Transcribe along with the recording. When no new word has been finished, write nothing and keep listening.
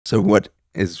So what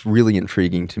is really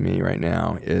intriguing to me right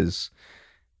now is,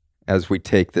 as we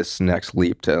take this next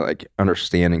leap to like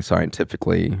understanding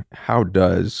scientifically, how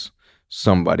does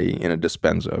somebody in a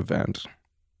Dispenza event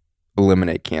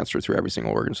eliminate cancer through every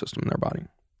single organ system in their body?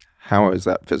 How is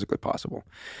that physically possible?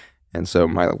 And so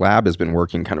my lab has been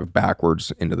working kind of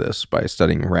backwards into this by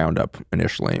studying Roundup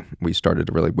initially. We started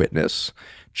to really witness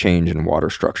change in water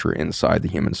structure inside the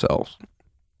human cells.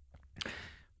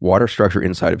 Water structure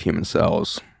inside of human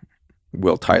cells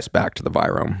will tie us back to the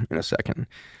virome in a second.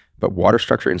 But water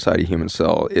structure inside a human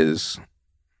cell is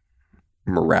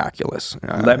miraculous.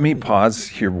 Let me pause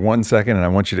here 1 second, and I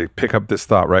want you to pick up this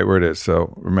thought right where it is.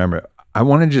 So remember, I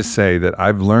want to just say that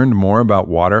I've learned more about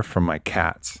water from my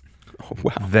cats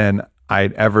than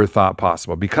I'd ever thought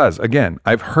possible. Because again,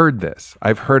 I've heard this.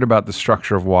 I've heard about the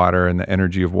structure of water and the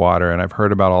energy of water, and I've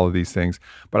heard about all of these things,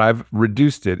 but I've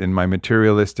reduced it in my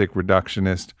materialistic,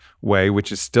 reductionist way,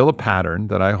 which is still a pattern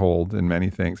that I hold in many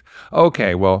things.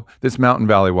 Okay, well, this Mountain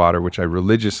Valley water, which I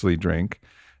religiously drink,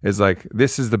 is like,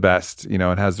 this is the best, it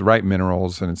has the right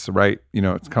minerals and it's the right,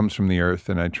 it comes from the earth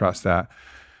and I trust that.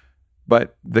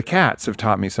 But the cats have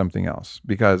taught me something else,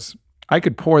 because I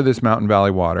could pour this Mountain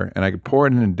Valley water and I could pour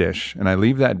it in a dish and I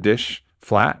leave that dish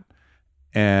flat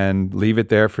and leave it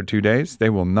there for 2 days. They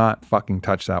will not fucking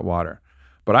touch that water.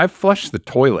 But I've flushed the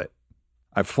toilet.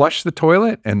 I flush the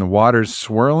toilet and the water's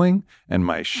swirling and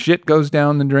my shit goes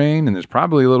down the drain and there's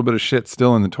probably a little bit of shit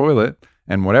still in the toilet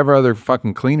and whatever other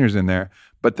fucking cleaner's in there,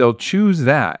 but they'll choose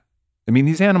that. I mean,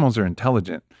 these animals are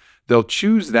intelligent. They'll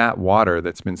choose that water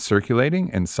that's been circulating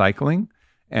and cycling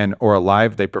or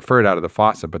alive. They prefer it out of the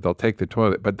faucet, but they'll take the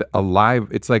toilet. But alive,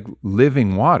 it's like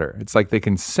living water. It's like they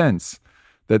can sense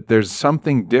that there's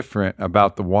something different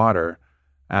about the water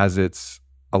as it's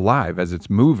alive, as it's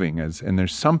moving, and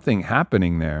there's something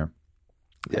happening there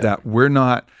that we're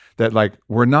not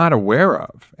aware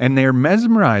of. And they're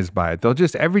mesmerized by it. They'll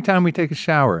just, every time we take a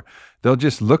shower, they'll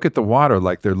just look at the water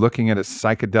like they're looking at a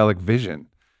psychedelic vision.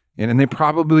 And they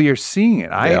probably are seeing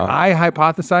it. I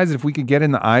hypothesize if we could get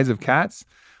in the eyes of cats,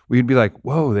 we'd be like,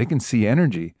 whoa, they can see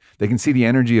energy. They can see the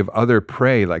energy of other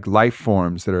prey, like life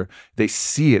forms they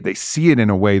see it. They see it in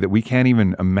a way that we can't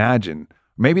even imagine.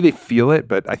 Maybe they feel it,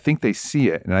 but I think they see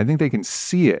it. And I think they can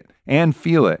see it and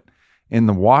feel it in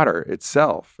the water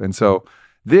itself. And so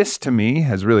this to me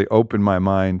has really opened my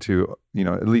mind to,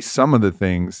 at least some of the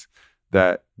things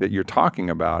that you're talking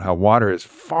about, how water is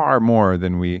far more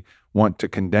than we want to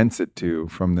condense it to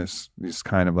from this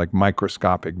kind of like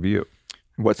microscopic view.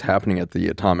 What's happening at the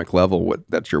atomic level,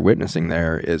 that you're witnessing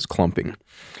there, is clumping.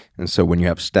 And so when you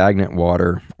have stagnant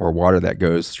water or water that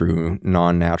goes through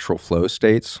non-natural flow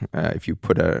states, if you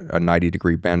put a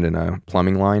 90-degree bend in a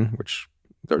plumbing line, which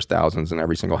there's thousands in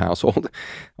every single household,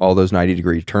 all those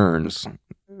 90-degree turns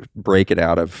break it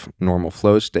out of normal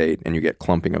flow state and you get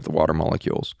clumping of the water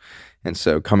molecules. And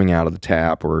so coming out of the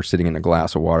tap or sitting in a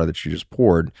glass of water that you just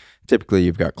poured, typically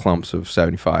you've got clumps of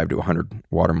 75 to 100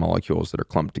 water molecules that are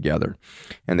clumped together.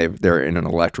 And they're in an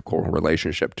electrical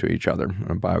relationship to each other,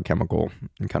 a biochemical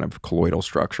and kind of colloidal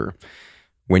structure.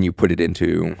 When you put it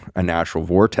into a natural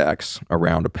vortex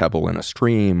around a pebble in a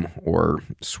stream or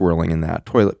swirling in that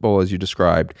toilet bowl, as you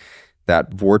described,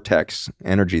 that vortex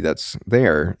energy that's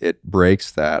there, it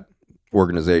breaks that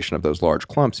organization of those large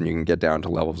clumps, and you can get down to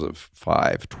levels of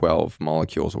 5, 12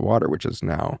 molecules of water, which is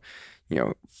now,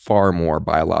 far more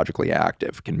biologically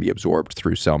active, can be absorbed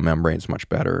through cell membranes much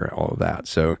better, all of that.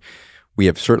 So we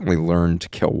have certainly learned to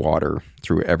kill water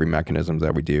through every mechanism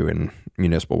that we do in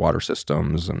municipal water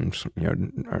systems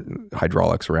and,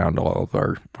 hydraulics around all of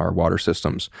our water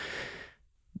systems.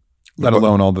 Let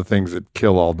alone all the things that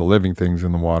kill all the living things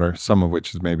in the water, some of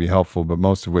which is maybe helpful, but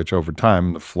most of which over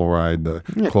time, the fluoride,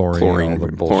 the chlorine, all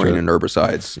the bullshit. Chlorine and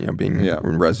herbicides, being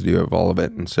residue of all of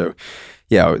it. And so,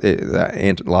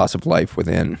 that loss of life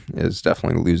within is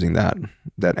definitely losing that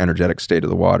energetic state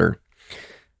of the water.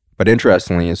 But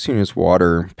interestingly, as soon as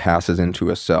water passes into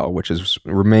a cell, which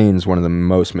remains one of the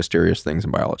most mysterious things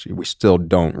in biology, we still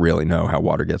don't really know how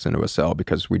water gets into a cell,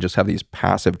 because we just have these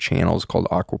passive channels called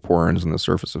aquaporins in the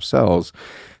surface of cells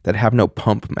that have no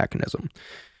pump mechanism.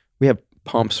 We have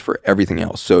pumps for everything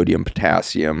else: sodium,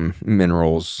 potassium,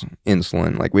 minerals,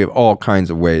 insulin. Like, we have all kinds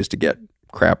of ways to get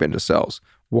crap into cells.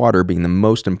 Water being the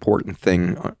most important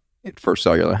thing for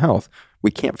cellular health, we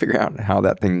can't figure out how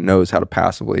that thing knows how to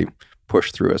passively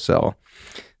push through a cell.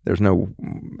 There's no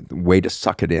way to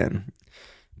suck it in.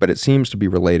 But it seems to be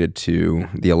related to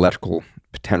the electrical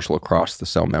potential across the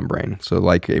cell membrane. So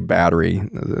like a battery,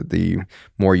 the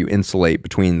more you insulate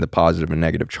between the positive and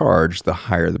negative charge, the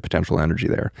higher the potential energy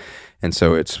there. And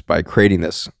so it's by creating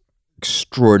this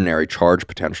extraordinary charge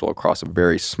potential across a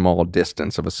very small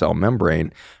distance of a cell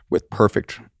membrane with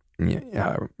perfect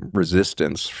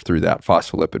resistance through that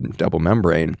phospholipid double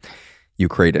membrane, you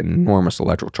create an enormous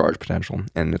electrical charge potential.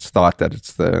 And it's thought that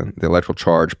it's the electrical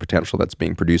charge potential that's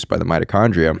being produced by the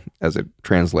mitochondria as it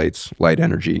translates light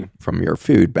energy from your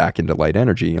food back into light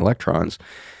energy, electrons,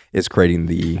 is creating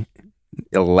the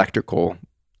electrical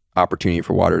opportunity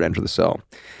for water to enter the cell.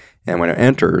 And when it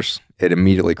enters, it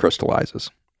immediately crystallizes.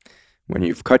 When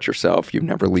you've cut yourself, you've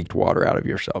never leaked water out of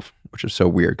yourself, which is so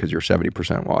weird because you're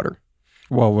 70% water.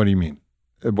 Well, what do you mean?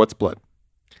 What's blood?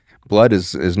 Blood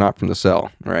is not from the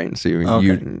cell, right? So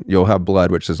you'll have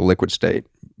blood, which is a liquid state,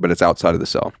 but it's outside of the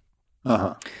cell.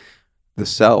 Uh-huh. The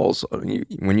cells,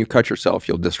 when you cut yourself,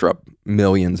 you'll disrupt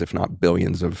millions, if not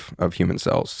billions of human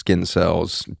cells, skin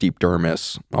cells, deep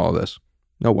dermis, all this.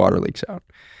 No water leaks out.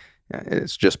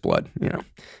 It's just blood,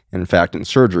 In fact, in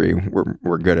surgery,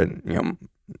 we're good at,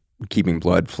 keeping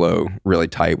blood flow really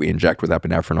tight. We inject with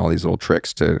epinephrine, all these little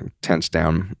tricks to tense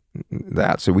down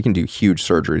that. So we can do huge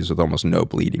surgeries with almost no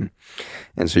bleeding.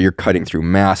 And so you're cutting through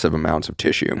massive amounts of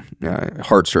tissue.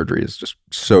 Heart surgery is just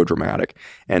so dramatic.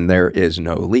 And there is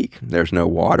no leak. There's no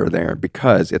water there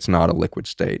because it's not a liquid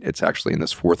state. It's actually in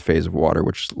this fourth phase of water,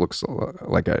 which looks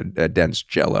like a dense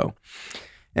jello.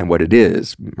 And what it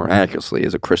is, miraculously,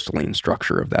 is a crystalline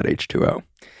structure of that H2O.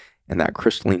 And that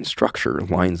crystalline structure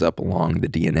lines up along the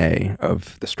DNA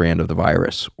of the strand of the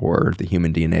virus or the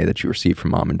human DNA that you receive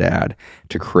from mom and dad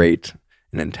to create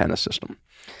an antenna system.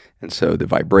 And so the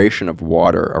vibration of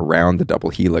water around the double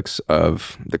helix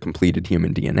of the completed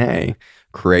human DNA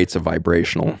creates a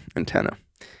vibrational antenna.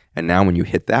 And now when you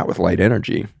hit that with light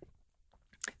energy,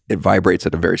 it vibrates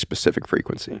at a very specific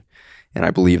frequency. And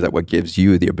I believe that what gives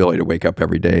you the ability to wake up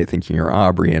every day thinking you're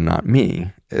Aubrey and not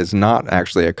me is not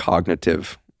actually a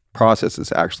cognitive process.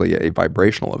 Is actually a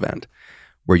vibrational event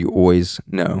where you always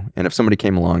know. And if somebody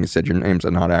came along and said, your name's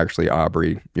not actually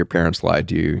Aubrey, your parents lied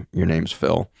to you, your name's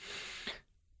Phil,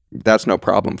 that's no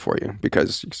problem for you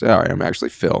because you say, all right, I'm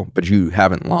actually Phil, but you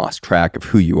haven't lost track of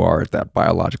who you are at that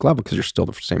biologic level because you're still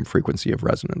the same frequency of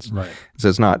resonance. Right. So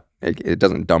it's not, it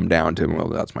doesn't dumb down to, well,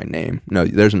 that's my name. No,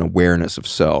 there's an awareness of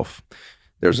self.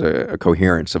 There's a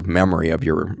coherence of memory of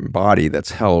your body that's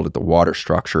held at the water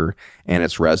structure and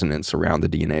its resonance around the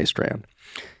DNA strand.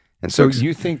 And so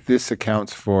you think this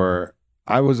accounts for,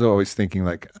 I was always thinking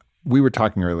like, we were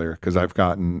talking earlier because I've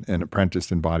gotten an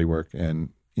apprentice in body work and,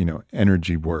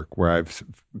 energy work where I've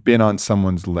been on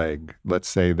someone's leg, let's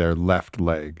say their left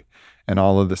leg, and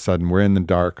all of a sudden we're in the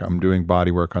dark, I'm doing body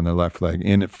work on their left leg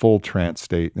in a full trance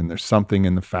state, and there's something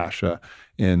in the fascia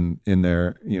in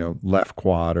their left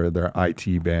quad or their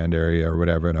IT band area or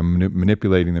whatever, and I'm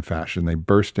manipulating the fascia, and they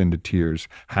burst into tears,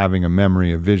 having a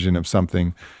memory, a vision of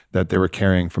something that they were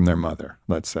carrying from their mother,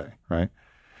 let's say, right?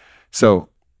 So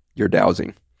you're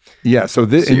dowsing. Yeah. So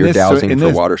you're dowsing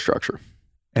for water structure.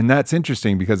 And that's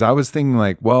interesting because I was thinking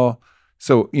like, well,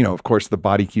 so, of course, The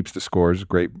Body Keeps the Scores,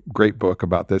 great book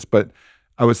about this. But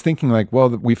I was thinking like, well,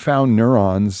 we found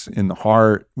neurons in the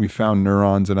heart. We found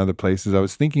neurons in other places. I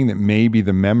was thinking that maybe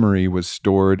the memory was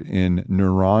stored in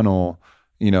neuronal,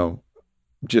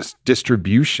 just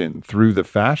distribution through the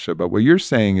fascia. But what you're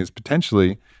saying is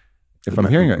potentially, if I'm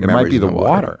hearing it, it might be the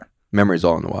water. Memory's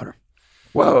all in the water.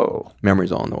 Whoa.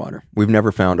 Memory's all in the water. We've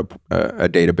never found a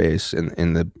database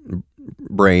in the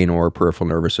brain or peripheral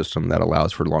nervous system that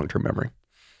allows for long-term memory.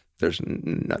 There's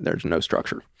no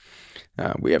structure.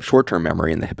 We have short-term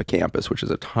memory in the hippocampus, which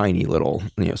is a tiny little,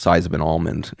 size of an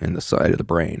almond in the side of the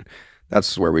brain.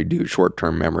 That's where we do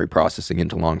short-term memory processing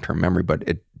into long-term memory, but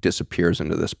it disappears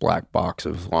into this black box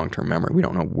of long-term memory. We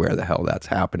don't know where the hell that's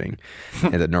happening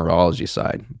in the neurology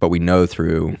side, but we know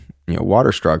through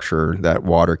water structure that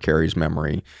water carries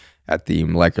memory at the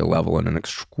molecular level in an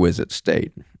exquisite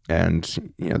state.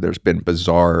 And there's been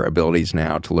bizarre abilities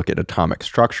now to look at atomic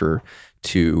structure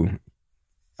to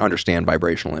understand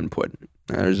vibrational input.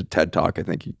 There's a TED Talk, I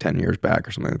think 10 years back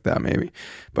or something like that maybe,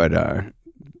 but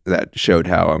that showed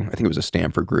how, I think it was a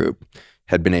Stanford group,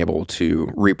 had been able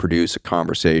to reproduce a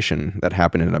conversation that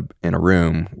happened in a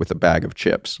room with a bag of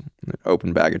chips, an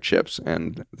open bag of chips,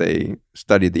 and they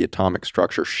studied the atomic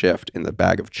structure shift in the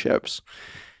bag of chips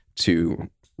to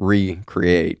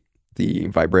recreate the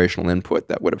vibrational input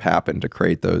that would have happened to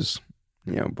create those,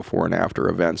 before and after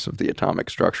events of the atomic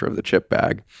structure of the chip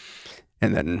bag.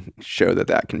 and then show that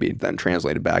that can be then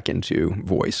translated back into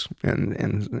voice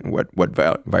and what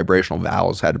vibrational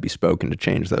vowels had to be spoken to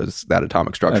change that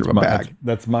atomic structure of a bag.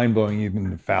 That's mind-blowing even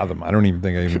to fathom. I don't even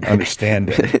think I even understand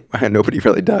it. Nobody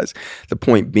really does. The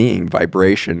point being,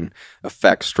 vibration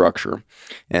affects structure,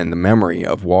 and the memory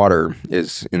of water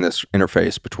is in this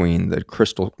interface between the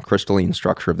crystalline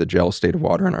structure of the gel state of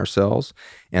water in our cells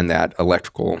and that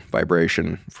electrical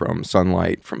vibration from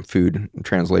sunlight, from food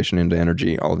translation into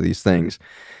energy, all of these things.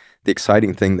 The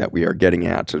exciting thing that we are getting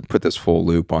at, to put this full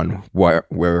loop on where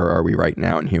are we right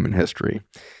now in human history,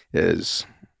 is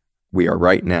we are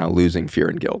right now losing fear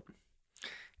and guilt.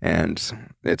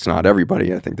 And it's not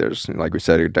everybody. I think there's, like we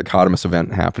said, a dichotomous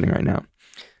event happening right now.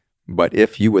 But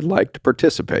if you would like to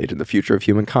participate in the future of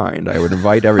humankind, I would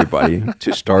invite everybody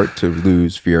to start to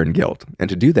lose fear and guilt. And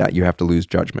to do that, you have to lose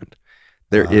judgment.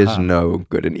 There is no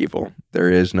good and evil. There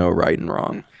is no right and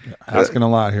wrong. Asking a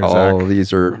lot here, all Zach.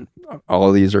 All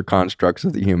of these are constructs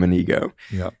of the human ego.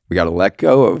 Yep. We got to let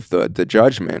go of the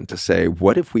judgment to say,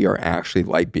 what if we are actually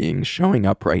light beings showing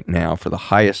up right now for the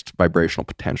highest vibrational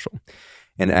potential?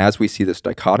 And as we see this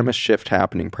dichotomous shift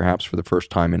happening, perhaps for the first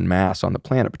time in mass on the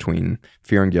planet, between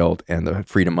fear and guilt and the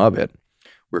freedom of it,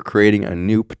 we're creating a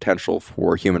new potential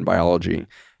for human biology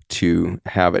to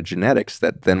have a genetics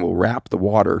that then will wrap the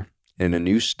water in a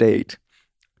new state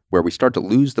where we start to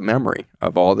lose the memory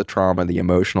of all the trauma, the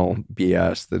emotional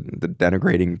BS, the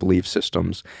denigrating belief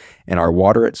systems, and our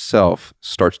water itself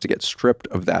starts to get stripped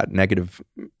of that negative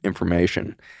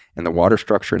information. And the water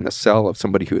structure in the cell of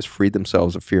somebody who has freed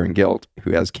themselves of fear and guilt,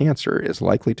 who has cancer, is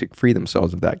likely to free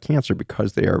themselves of that cancer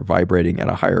because they are vibrating at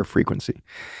a higher frequency.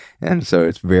 And so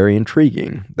it's very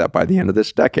intriguing that by the end of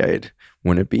this decade,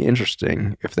 wouldn't it be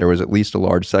interesting if there was at least a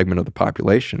large segment of the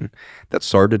population that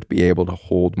started to be able to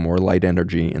hold more light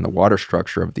energy in the water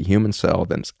structure of the human cell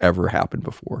than's ever happened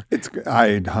before?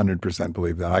 I 100%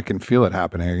 believe that. I can feel it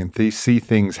happening. I can see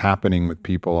things happening with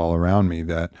people all around me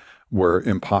that were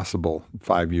impossible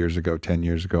 5 years ago, 10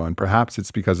 years ago. And perhaps it's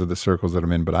because of the circles that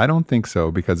I'm in, but I don't think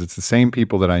so, because it's the same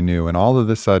people that I knew. And all of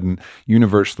a sudden,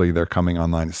 universally, they're coming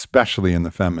online, especially in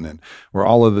the feminine, where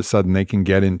all of a sudden they can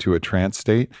get into a trance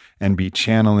state and be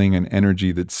channeling an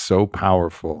energy that's so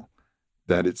powerful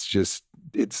that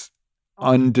it's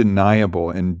undeniable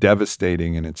and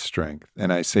devastating in its strength.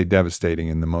 And I say devastating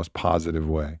in the most positive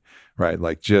way, right?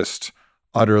 Like just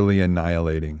utterly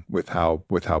annihilating with how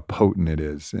potent it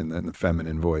is in the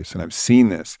feminine voice. And I've seen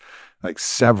this, like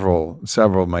several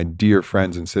of my dear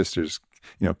friends and sisters,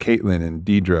 Caitlin and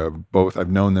Deidre, both, I've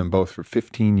known them both for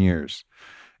 15 years.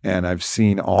 And I've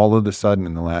seen all of a sudden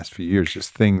in the last few years,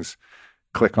 just things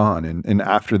click on. And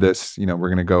after this,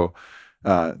 we're going to go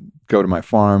to my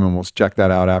farm, and we'll check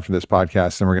that out after this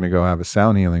podcast. And we're going to go have a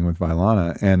sound healing with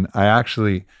Vailana. And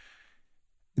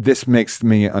this makes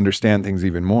me understand things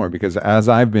even more, because as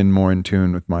I've been more in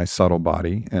tune with my subtle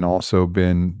body and also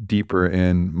been deeper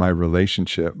in my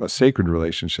relationship, a sacred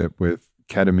relationship with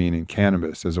ketamine and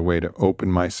cannabis as a way to open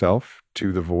myself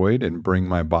to the void and bring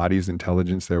my body's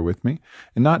intelligence there with me,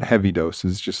 and not heavy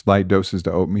doses, just light doses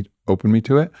to open me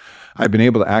to it, I've been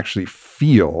able to actually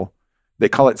feel, they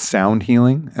call it sound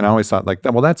healing. And I always thought like,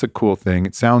 well, that's a cool thing.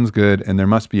 It sounds good. And there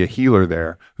must be a healer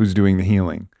there who's doing the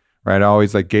healing. Right? I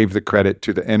always gave the credit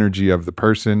to the energy of the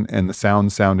person, and the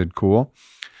sound sounded cool,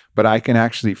 but I can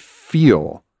actually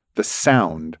feel the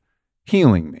sound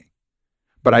healing me.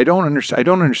 But I don't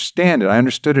understand it. I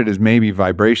understood it as maybe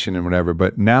vibration and whatever,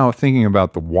 but now thinking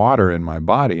about the water in my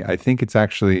body, I think it's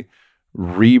actually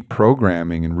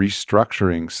reprogramming and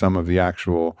restructuring some of the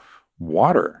actual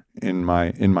water in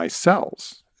my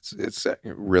cells. It's a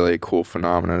really cool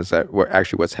phenomenon. Is that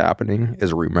what's happening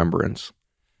is a remembrance.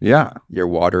 Yeah. Your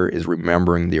water is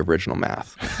remembering the original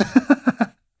math.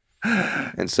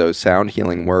 And so sound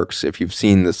healing works. If you've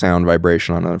seen the sound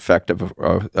vibration on an effect of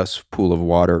a pool of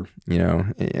water,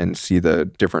 and see the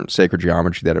different sacred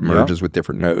geometry that emerges with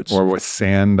different notes. Or with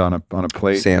sand on a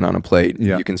plate. Sand on a plate.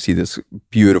 Yeah. You can see this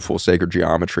beautiful sacred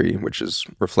geometry, which is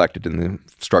reflected in the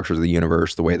structures of the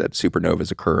universe, the way that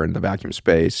supernovas occur in the vacuum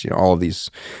space. All of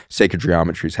these sacred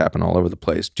geometries happen all over the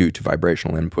place due to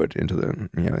vibrational input into the,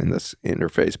 in this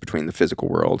interface between the physical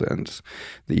world and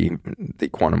the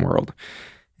quantum world.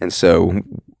 And so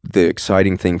the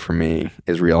exciting thing for me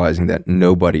is realizing that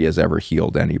nobody has ever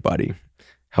healed anybody.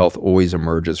 Health always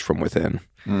emerges from within.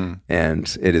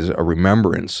 And it is a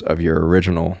remembrance of your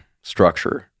original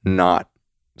structure, not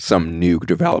some new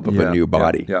development of a new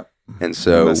body. Yeah. And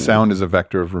so the sound is a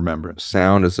vector of remembrance.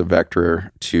 Sound is a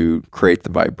vector to create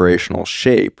the vibrational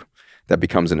shape that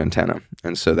becomes an antenna.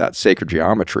 And so that sacred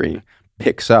geometry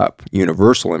picks up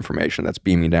universal information that's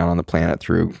beaming down on the planet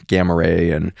through gamma ray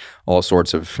and all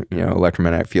sorts of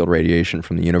electromagnetic field radiation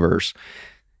from the universe.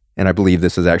 And I believe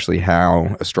this is actually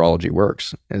how astrology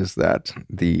works, is that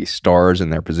the stars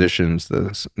and their positions,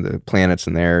 the planets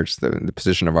and theirs, the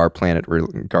position of our planet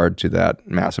with regard to that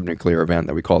massive nuclear event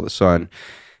that we call the sun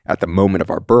at the moment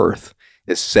of our birth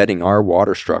is setting our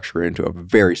water structure into a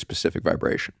very specific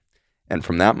vibration. And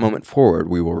from that moment forward,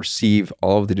 we will receive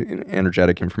all of the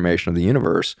energetic information of the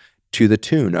universe to the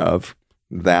tune of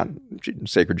that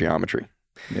sacred geometry.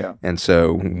 Yeah. And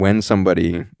so when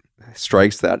somebody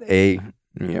strikes that A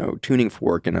tuning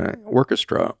fork in an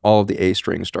orchestra, all of the A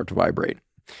strings start to vibrate.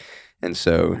 And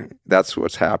so that's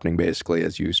what's happening basically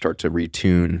as you start to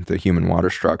retune the human water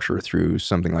structure through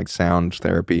something like sound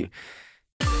therapy.